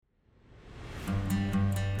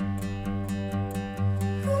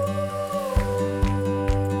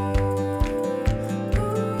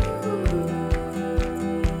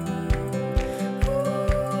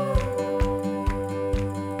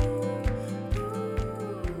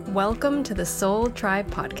Welcome to the Soul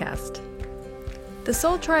Tribe Podcast. The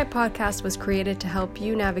Soul Tribe Podcast was created to help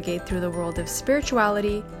you navigate through the world of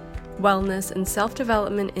spirituality, wellness, and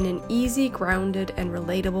self-development in an easy, grounded, and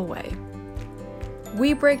relatable way.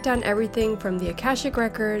 We break down everything from the Akashic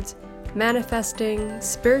Records, manifesting,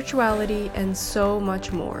 spirituality, and so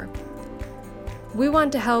much more. We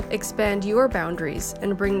want to help expand your boundaries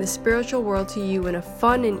and bring the spiritual world to you in a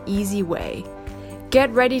fun and easy way. Get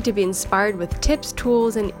ready to be inspired with tips,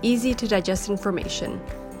 tools, and easy to digest information.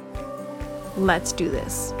 Let's do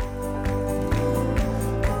this.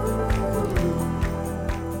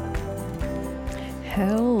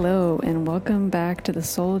 Hello, and welcome back to the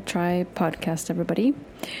Soul Tribe Podcast, everybody.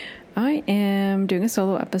 I am doing a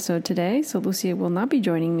solo episode today, so Lucia will not be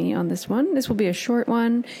joining me on this one. This will be a short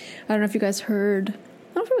one. I don't know if you guys heard, I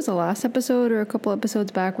don't know if it was the last episode or a couple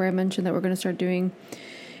episodes back where I mentioned that we're going to start doing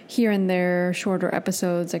here and there shorter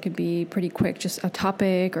episodes that could be pretty quick, just a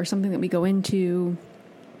topic or something that we go into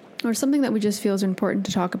or something that we just feel is important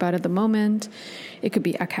to talk about at the moment. It could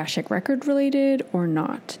be Akashic Record related or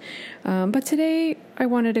not. But today I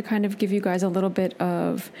wanted to kind of give you guys a little bit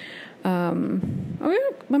of,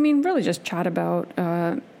 really just chat about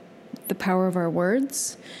the power of our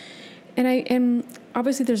words. And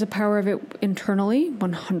obviously there's a power of it internally,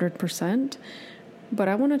 100%. But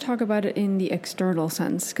I want to talk about it in the external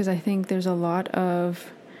sense because I think there's a lot of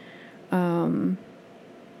our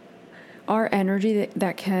energy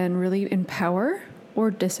that can really empower or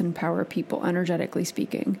disempower people, energetically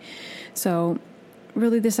speaking. So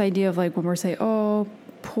really this idea of like when we're saying, oh,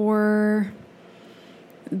 poor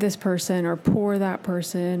this person or poor that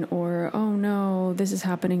person or, oh no, this is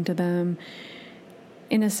happening to them.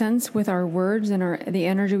 In a sense, with our words and the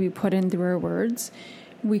energy we put in through our words,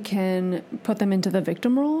 we can put them into the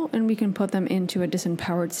victim role and we can put them into a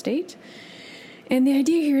disempowered state. And the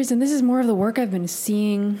idea here is, and this is more of the work I've been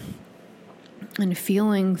seeing and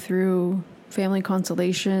feeling through family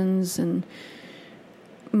constellations and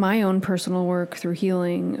my own personal work through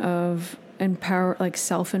healing of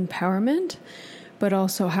self-empowerment, but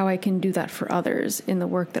also how I can do that for others in the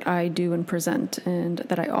work that I do and present and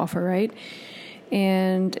that I offer, right?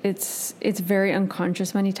 And it's very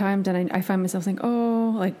unconscious many times, and I find myself saying,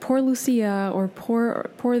 oh, like poor Lucia or poor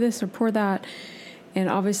this or poor that. And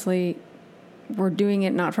obviously we're doing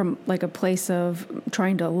it not from like a place of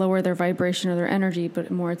trying to lower their vibration or their energy,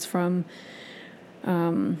 but more it's from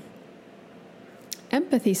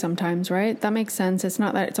empathy sometimes, right? That makes sense. It's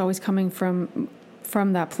not that it's always coming from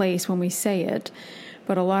that place when we say it,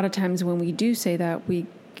 but a lot of times when we do say that,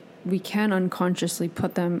 we can unconsciously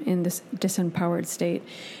put them in this disempowered state.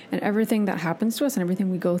 And everything that happens to us and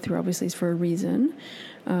everything we go through obviously is for a reason.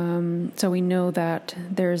 So we know that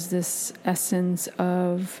there's this essence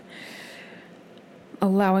of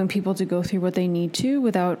allowing people to go through what they need to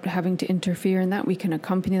without having to interfere in that. We can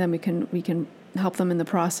accompany them. We can help them in the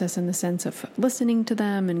process in the sense of listening to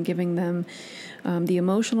them and giving them the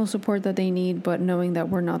emotional support that they need, but knowing that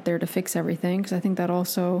we're not there to fix everything, because I think that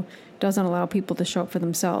also doesn't allow people to show up for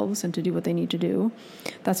themselves and to do what they need to do.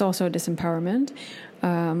 That's also a disempowerment.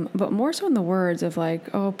 But more so in the words of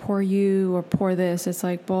like, oh, poor you or poor this. It's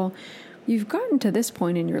like, well, you've gotten to this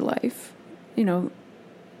point in your life. You know,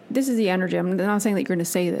 this is the energy. I'm not saying that you're going to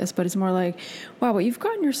say this, but it's more like, wow, but you've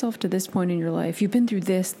gotten yourself to this point in your life. You've been through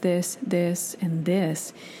this, and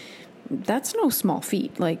this. That's no small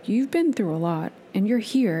feat. Like, you've been through a lot and you're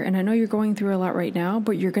here. And I know you're going through a lot right now,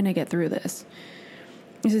 but you're going to get through this.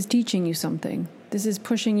 This is teaching you something. This is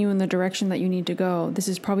pushing you in the direction that you need to go. This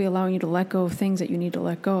is probably allowing you to let go of things that you need to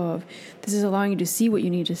let go of. This is allowing you to see what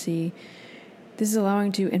you need to see. This is allowing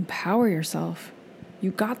you to empower yourself.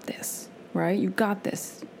 You got this, right? You got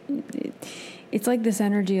this. It's like this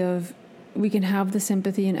energy of we can have the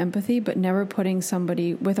sympathy and empathy, but never putting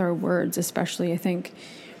somebody with our words, especially I think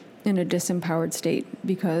in a disempowered state,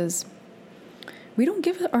 because we don't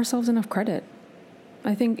give ourselves enough credit.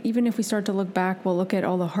 I think even if we start to look back, we'll look at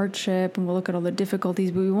all the hardship and we'll look at all the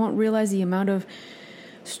difficulties, but we won't realize the amount of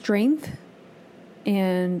strength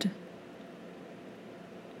and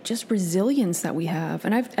just resilience that we have.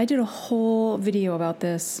 And I did a whole video about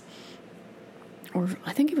this, or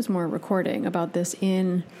I think it was more a recording about this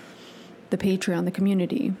in the Patreon, the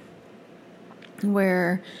community,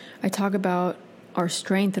 where I talk about our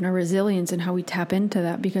strength and our resilience and how we tap into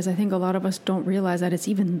that, because I think a lot of us don't realize that it's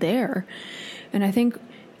even there. And I think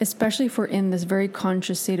especially if we're in this very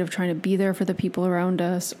conscious state of trying to be there for the people around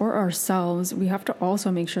us or ourselves, we have to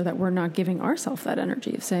also make sure that we're not giving ourselves that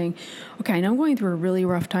energy of saying, okay, I know I'm going through a really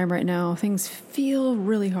rough time right now. Things feel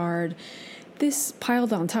really hard. This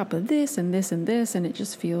piled on top of this and this and this, and it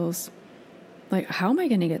just feels Like, how am I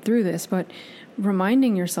going to get through this? But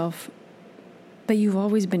reminding yourself that you've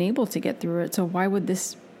always been able to get through it. So why would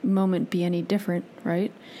this moment be any different,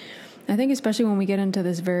 right? I think especially when we get into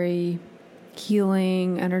this very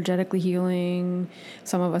healing, energetically healing,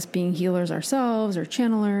 some of us being healers ourselves or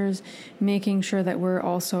channelers, making sure that we're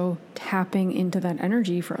also tapping into that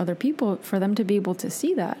energy for other people, for them to be able to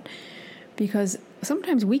see that. Because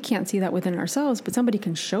sometimes we can't see that within ourselves, but somebody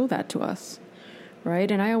can show that to us,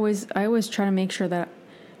 right? And I always try to make sure that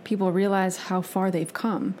people realize how far they've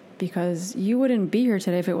come, because you wouldn't be here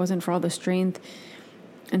today if it wasn't for all the strength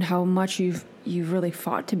and how much you've really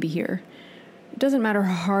fought to be here. It doesn't matter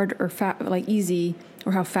how hard or easy,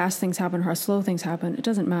 or how fast things happen or how slow things happen. It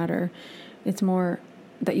doesn't matter. It's more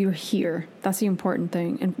that you're here. That's the important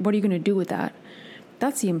thing. And what are you going to do with that?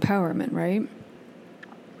 That's the empowerment, right?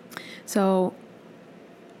 So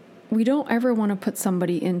we don't ever want to put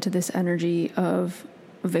somebody into this energy of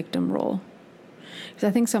victim role. Because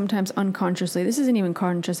I think sometimes unconsciously, this isn't even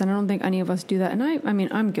conscious, and I don't think any of us do that. And I mean,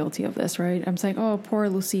 I'm guilty of this, right? I'm saying, oh, poor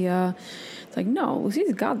Lucia. It's like, no,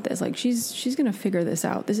 Lucia's got this. Like, she's going to figure this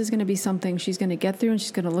out. This is going to be something she's going to get through, and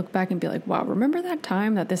she's going to look back and be like, wow, remember that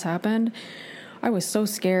time that this happened? I was so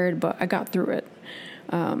scared, but I got through it.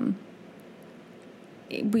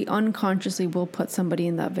 We unconsciously will put somebody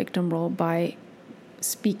in that victim role by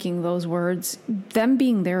speaking those words, them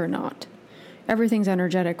being there or not. Everything's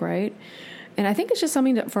energetic, right? And I think it's just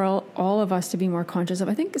something that for all of us to be more conscious of.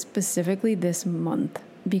 I think specifically this month,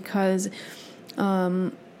 because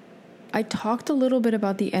I talked a little bit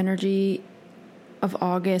about the energy of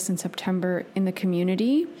August and September in the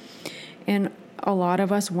community, and a lot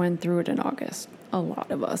of us went through it in August. A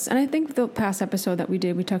lot of us. And I think the past episode that we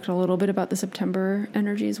did, we talked a little bit about the September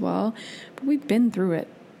energy as well, but we've been through it.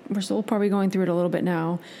 We're still probably going through it a little bit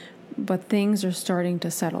now, but things are starting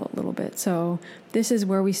to settle a little bit. So this is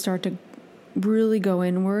where we start to really go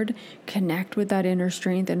inward, connect with that inner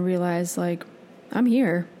strength, and realize, like, I'm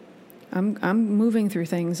here. I'm moving through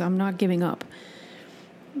things. I'm not giving up.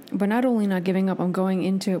 But not only not giving up, I'm going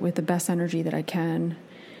into it with the best energy that I can.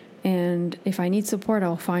 And if I need support,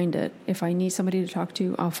 I'll find it. If I need somebody to talk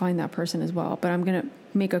to, I'll find that person as well. But I'm going to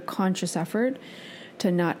make a conscious effort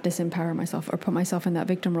to not disempower myself or put myself in that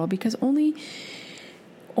victim role, because only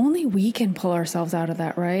we can pull ourselves out of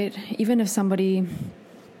that, right? Even if somebody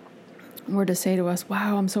were to say to us,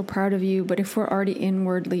 wow, I'm so proud of you. But if we're already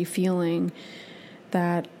inwardly feeling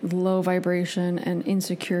that low vibration and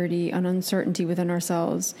insecurity and uncertainty within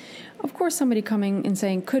ourselves, of course, somebody coming and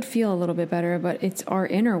saying could feel a little bit better, but it's our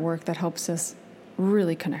inner work that helps us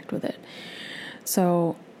really connect with it.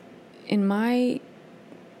 So in my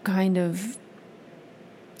kind of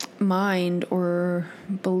mind or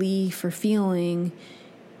belief or feeling,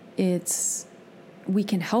 it's we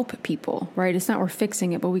can help people, right? It's not we're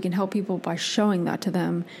fixing it, but we can help people by showing that to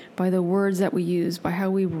them, by the words that we use, by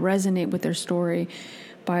how we resonate with their story,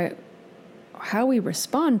 by how we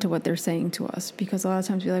respond to what they're saying to us. Because a lot of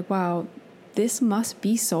times we're like, wow, this must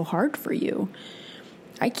be so hard for you.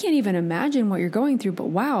 I can't even imagine what you're going through, but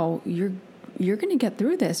wow, you're going to get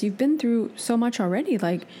through this. You've been through so much already.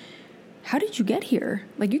 Like, how did you get here?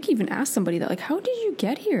 Like, you can even ask somebody that, like, how did you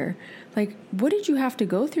get here? Like, what did you have to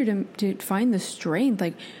go through to find the strength?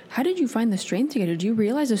 Like, how did you find the strength to get here? Did you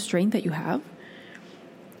realize the strength that you have?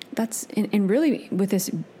 That's, and really with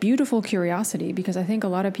this beautiful curiosity, because I think a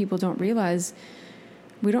lot of people don't realize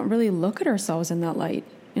we don't really look at ourselves in that light.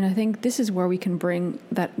 And I think this is where we can bring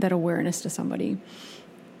that awareness to somebody.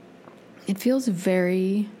 It feels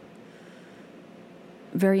very,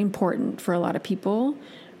 very important for a lot of people,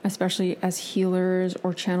 especially as healers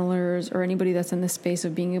or channelers or anybody that's in the space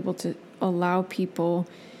of being able to allow people,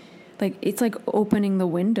 like, it's like opening the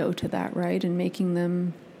window to that, right? And making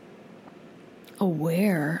them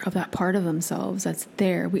aware of that part of themselves that's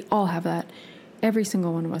there. We all have that. Every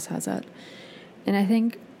single one of us has that. And I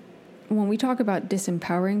think when we talk about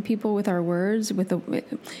disempowering people with our words,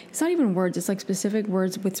 it's not even words, it's like specific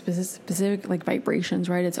words with specific like vibrations,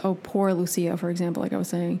 right? It's, oh, poor Lucia, for example, like I was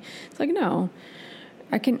saying. It's like, no,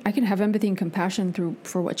 I can have empathy and compassion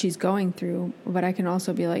for what she's going through, but I can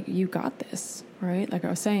also be like, you got this, right? Like I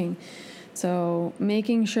was saying. So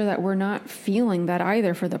making sure that we're not feeling that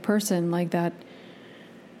either for the person, like that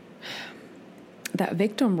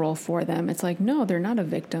victim role for them. It's like, no, they're not a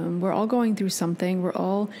victim. We're all going through something. We're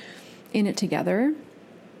all in it together.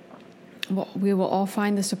 Well, we will all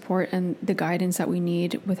find the support and the guidance that we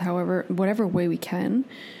need with whatever way we can.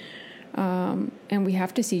 And we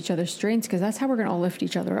have to see each other's strengths, because that's how we're going to all lift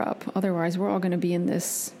each other up. Otherwise, we're all going to be in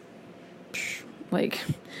this like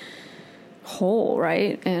hole,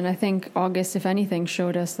 right? And I think August, if anything,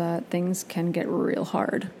 showed us that things can get real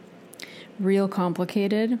hard. real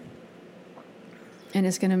complicated. And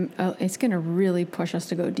it's gonna really push us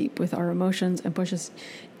to go deep with our emotions and push us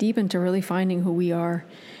deep into really finding who we are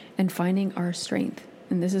and finding our strength.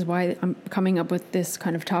 And this is why I'm coming up with this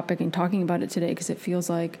kind of topic and talking about it today, because it feels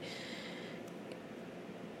like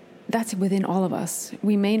that's within all of us.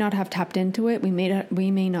 We may not have tapped into it. We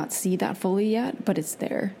may not see that fully yet, but it's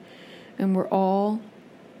there. And we're all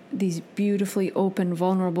these beautifully open,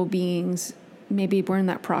 vulnerable beings. Maybe we're in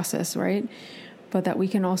that process, right? But that we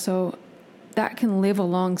can also, that can live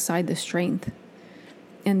alongside the strength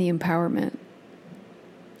and the empowerment.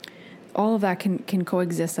 All of that can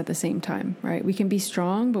coexist at the same time, right? We can be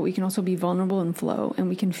strong, but we can also be vulnerable and flow, and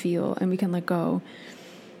we can feel, and we can let go,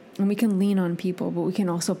 and we can lean on people, but we can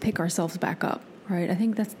also pick ourselves back up, right? I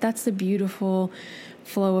think that's the beautiful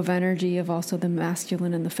flow of energy of also the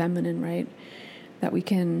masculine and the feminine, right? That we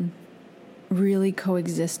can really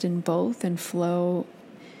coexist in both and flow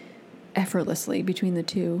effortlessly between the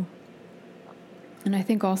two. And I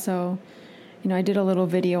think also, I did a little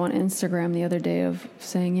video on Instagram the other day of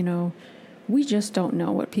saying, we just don't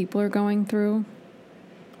know what people are going through.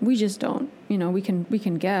 We just don't. We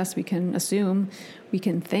can guess, we can assume, we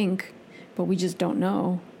can think, but we just don't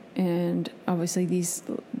know. And obviously this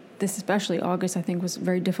especially August, I think, was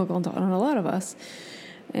very difficult on a lot of us.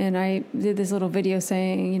 And I did this little video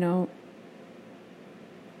saying,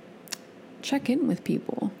 check in with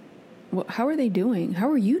people. How are they doing? How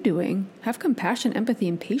are you doing? Have compassion, empathy,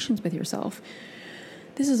 and patience with yourself.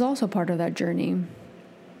 This is also part of that journey.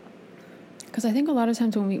 Because I think a lot of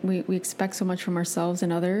times when we expect so much from ourselves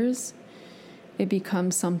and others, it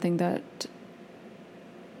becomes something that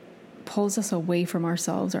pulls us away from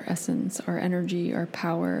ourselves, our essence, our energy, our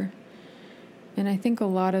power. And I think a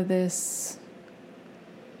lot of this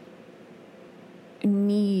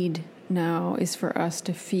need now is for us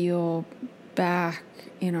to feel back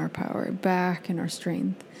in our power, back in our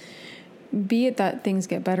strength. Be it that things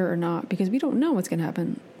get better or not, because we don't know what's going to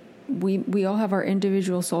happen. We all have our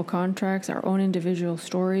individual soul contracts, our own individual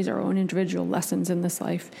stories, our own individual lessons in this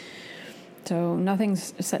life. So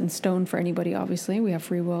nothing's set in stone for anybody, obviously. We have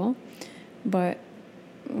free will. But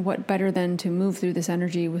what better than to move through this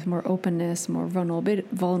energy with more openness, more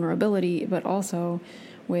vulnerability, but also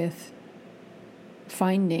with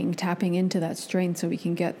tapping into that strength so we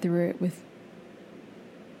can get through it with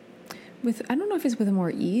I don't know if it's with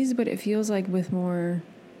more ease, but it feels like with a more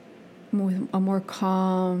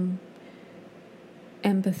calm,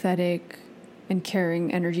 empathetic, and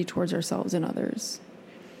caring energy towards ourselves and others.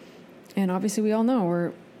 And obviously we all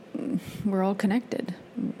know we're all connected.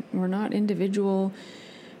 We're not individual.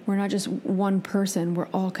 We're not just one person. We're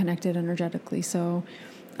all connected energetically. So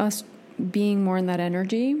us being more in that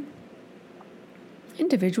energy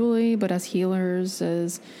individually, but as healers,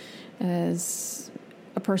 as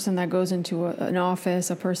a person that goes into an office,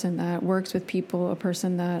 a person that works with people, a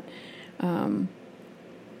person that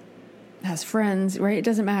has friends, right? It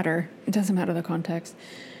doesn't matter. It doesn't matter the context.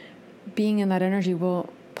 Being in that energy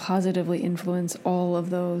will positively influence all of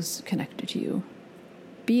those connected to you.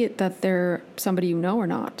 Be it that they're somebody you know or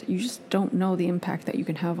not. You just don't know the impact that you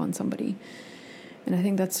can have on somebody. And I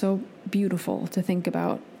think that's so beautiful to think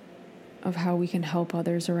about, of how we can help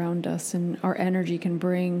others around us, and our energy can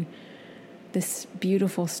bring this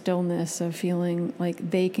beautiful stillness of feeling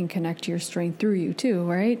like they can connect to your strength through you too,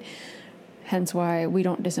 right? Hence why we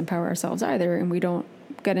don't disempower ourselves either, and we don't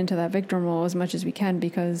get into that victim role as much as we can,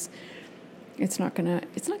 because it's not gonna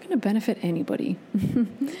benefit anybody.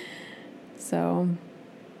 So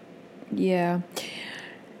yeah,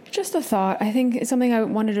 just a thought. I think it's something I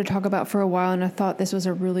wanted to talk about for a while, and I thought this was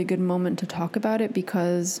a really good moment to talk about it,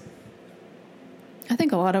 because I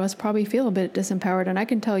think a lot of us probably feel a bit disempowered, and I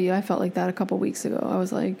can tell you I felt like that a couple weeks ago. I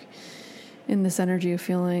was like in this energy of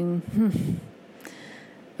feeling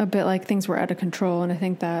a bit like things were out of control, and I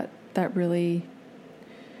think that really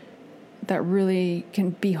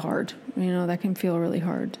can be hard. That can feel really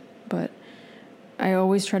hard. But I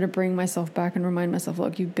always try to bring myself back and remind myself,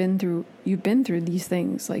 look, you've been through these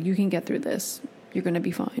things. Like, you can get through this. You're going to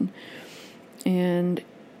be fine. And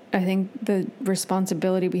I think the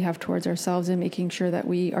responsibility we have towards ourselves in making sure that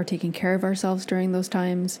we are taking care of ourselves during those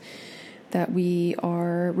times, that we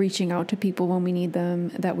are reaching out to people when we need them,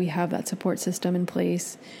 that we have that support system in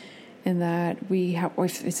place, and that we have, or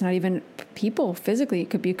if it's not even people physically, it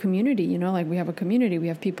could be a community, like we have a community. We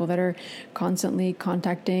have people that are constantly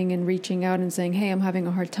contacting and reaching out and saying, hey, I'm having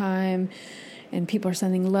a hard time. And people are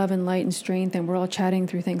sending love and light and strength, and we're all chatting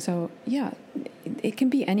through things. So yeah, it can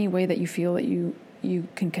be any way that you feel that you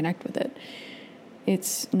can connect with it.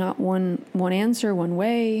 It's not one answer, one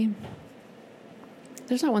way.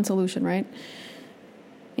 There's not one solution, right?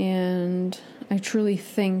 And I truly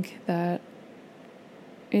think that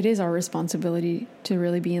it is our responsibility to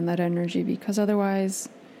really be in that energy, because otherwise,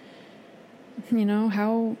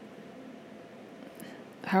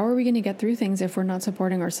 how are we going to get through things if we're not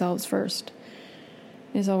supporting ourselves first?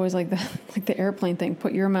 It's always like the airplane thing.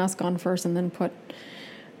 Put your mask on first, and then put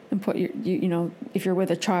your, if you're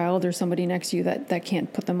with a child or somebody next to you that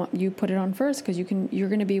can't put them on, you put it on first, because you're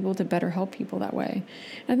going to be able to better help people that way.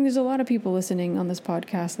 And I think there's a lot of people listening on this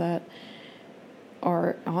podcast that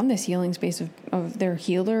are on this healing space of they're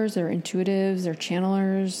healers, they're intuitives, they're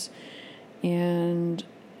channelers, and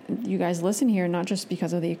you guys listen here not just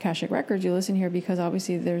because of the Akashic Records. You listen here because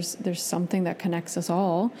obviously there's something that connects us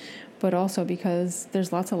all, but also because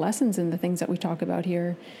there's lots of lessons in the things that we talk about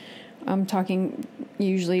here. I'm talking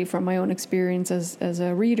usually from my own experience as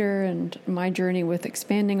a reader and my journey with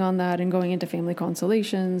expanding on that and going into family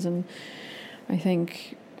constellations. And I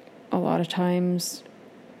think a lot of times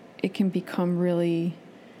it can become really,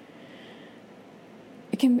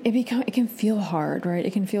 it can feel hard, right?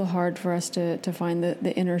 It can feel hard for us to find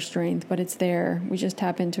the inner strength, but it's there. We just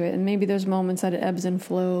tap into it. And maybe there's moments that it ebbs and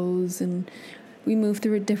flows and we move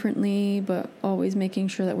through it differently, but always making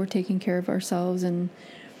sure that we're taking care of ourselves. And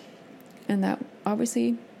that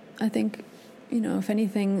obviously, I think, if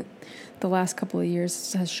anything, the last couple of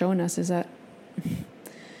years has shown us is that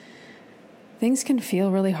things can feel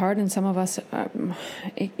really hard, and some of us,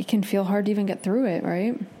 it can feel hard to even get through it,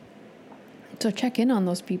 right? So check in on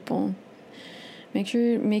those people. Make sure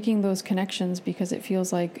you're making those connections, because it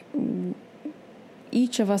feels like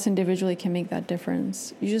each of us individually can make that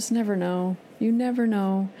difference. You just never know. You never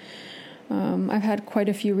know. I've had quite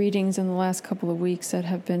a few readings in the last couple of weeks that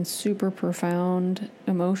have been super profound,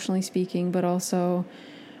 emotionally speaking, but also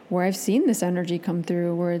where I've seen this energy come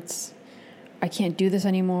through, where it's, I can't do this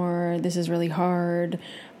anymore. This is really hard.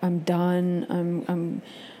 I'm done.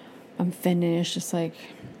 I'm finished. It's like,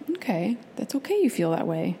 okay, that's okay. You feel that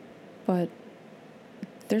way, but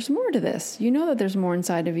there's more to this. You know that there's more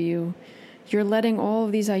inside of you. You're letting all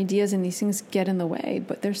of these ideas and these things get in the way,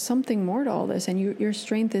 but there's something more to all this, and your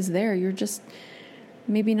strength is there. You're just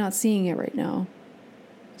maybe not seeing it right now.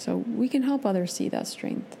 So we can help others see that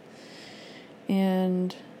strength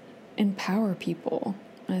and empower people.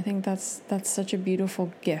 I think that's such a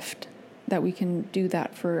beautiful gift that we can do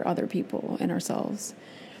that for other people and ourselves.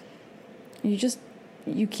 You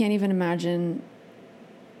can't even imagine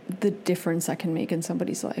the difference that can make in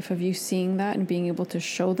somebody's life of you seeing that and being able to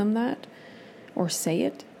show them that or say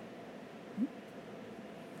it.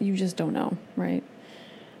 You just don't know, right?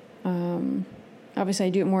 Obviously I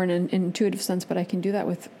do it more in an intuitive sense, but I can do that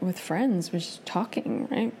with friends, which is talking,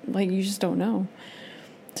 right? Like, you just don't know.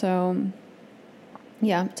 So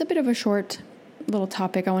yeah, it's a bit of a short little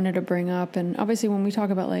topic I wanted to bring up. And obviously when we talk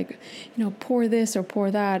about pour this or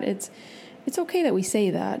pour that, it's okay that we say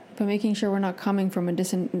that, but making sure we're not coming from a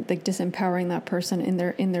disempowering that person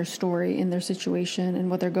in their story, in their situation, and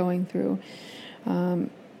what they're going through. And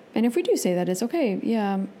if we do say that, it's okay.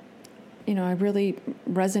 Yeah, I really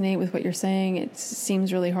resonate with what you're saying. It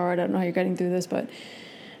seems really hard. I don't know how you're getting through this, but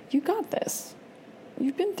you got this.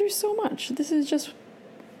 You've been through so much. This is just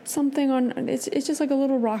something it's just like a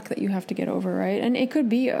little rock that you have to get over, right? And it could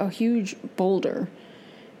be a huge boulder.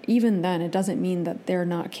 Even then, it doesn't mean that they're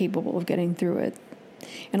not capable of getting through it.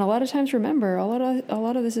 And a lot of times, remember, a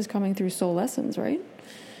lot of this is coming through soul lessons, right?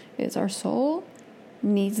 It's our soul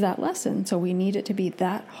needs that lesson, so we need it to be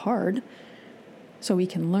that hard so we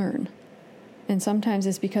can learn. And sometimes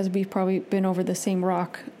it's because we've probably been over the same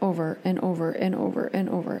rock over and over and over and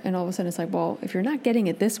over, and all of a sudden it's like, well, if you're not getting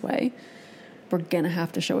it this way, we're gonna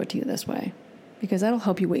have to show it to you this way, because that'll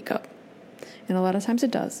help you wake up. And a lot of times it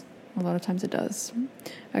does.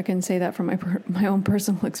 I can say that from my own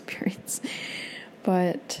personal experience,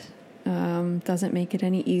 but doesn't make it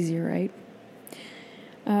any easier, right?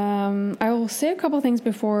 I will say a couple things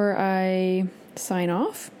before I sign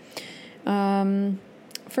off.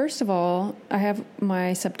 First of all, I have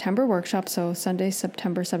my September workshop. So Sunday,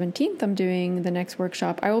 September 17th, I'm doing the next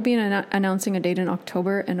workshop. I will be announcing a date in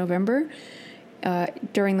October and November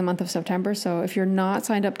during the month of September. So if you're not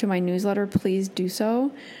signed up to my newsletter, please do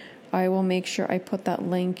so. I will make sure I put that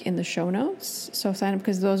link in the show notes. So sign up,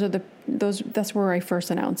 because that's where I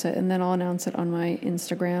first announce it, and then I'll announce it on my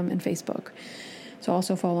Instagram and Facebook. So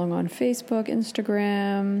also following on Facebook,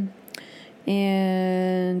 Instagram,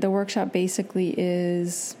 and the workshop basically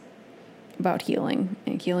is about healing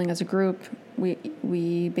and healing as a group.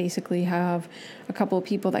 We basically have a couple of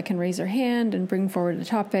people that can raise their hand and bring forward a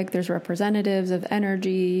topic. There's representatives of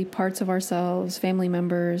energy, parts of ourselves, family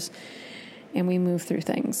members, and we move through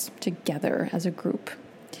things together as a group.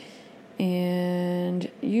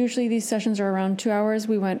 And usually these sessions are around 2 hours.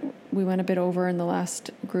 We went a bit over in the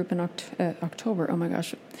last group in October. Oh my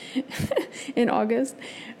gosh, in August.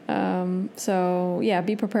 So yeah,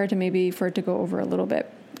 be prepared to maybe for it to go over a little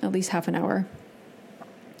bit, at least half an hour.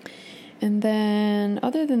 And then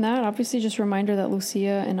other than that, obviously just a reminder that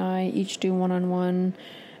Lucia and I each do one-on-one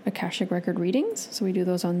Akashic record readings. So we do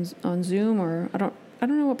those on Zoom, or I don't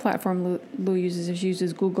know what platform Lou uses, if she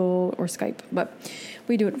uses Google or Skype, but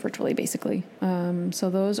we do it virtually basically. So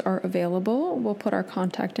those are available. We'll put our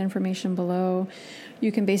contact information below.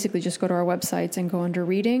 You can basically just go to our websites and go under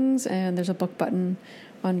readings, and there's a book button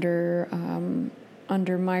under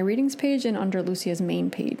my readings page and under Lucia's main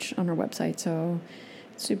page on our website. So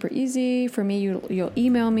it's super easy. For me, you'll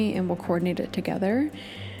email me and we'll coordinate it together.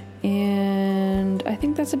 And I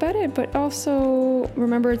think that's about it. But also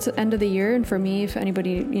remember, it's the end of the year. And for me, if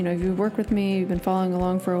anybody, if you've worked with me, you've been following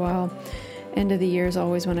along for a while, end of the year is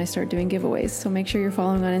always when I start doing giveaways. So make sure you're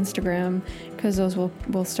following on Instagram, because those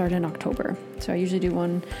will start in October. So I usually do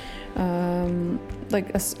one,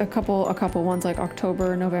 like a couple ones like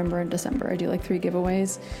October, November, and December. I do like 3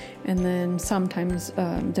 giveaways. And then sometimes,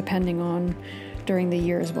 depending on during the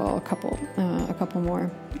year as well, a couple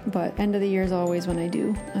more. But end of the year is always when I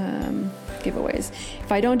do giveaways.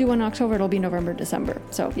 If I don't do one in October, it'll be November, December.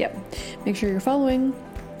 So yeah, make sure you're following,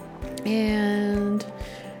 and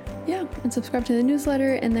subscribe to the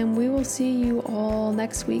newsletter, and then we will see you all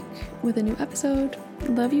next week with a new episode.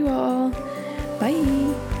 Love you all.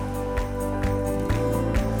 Bye.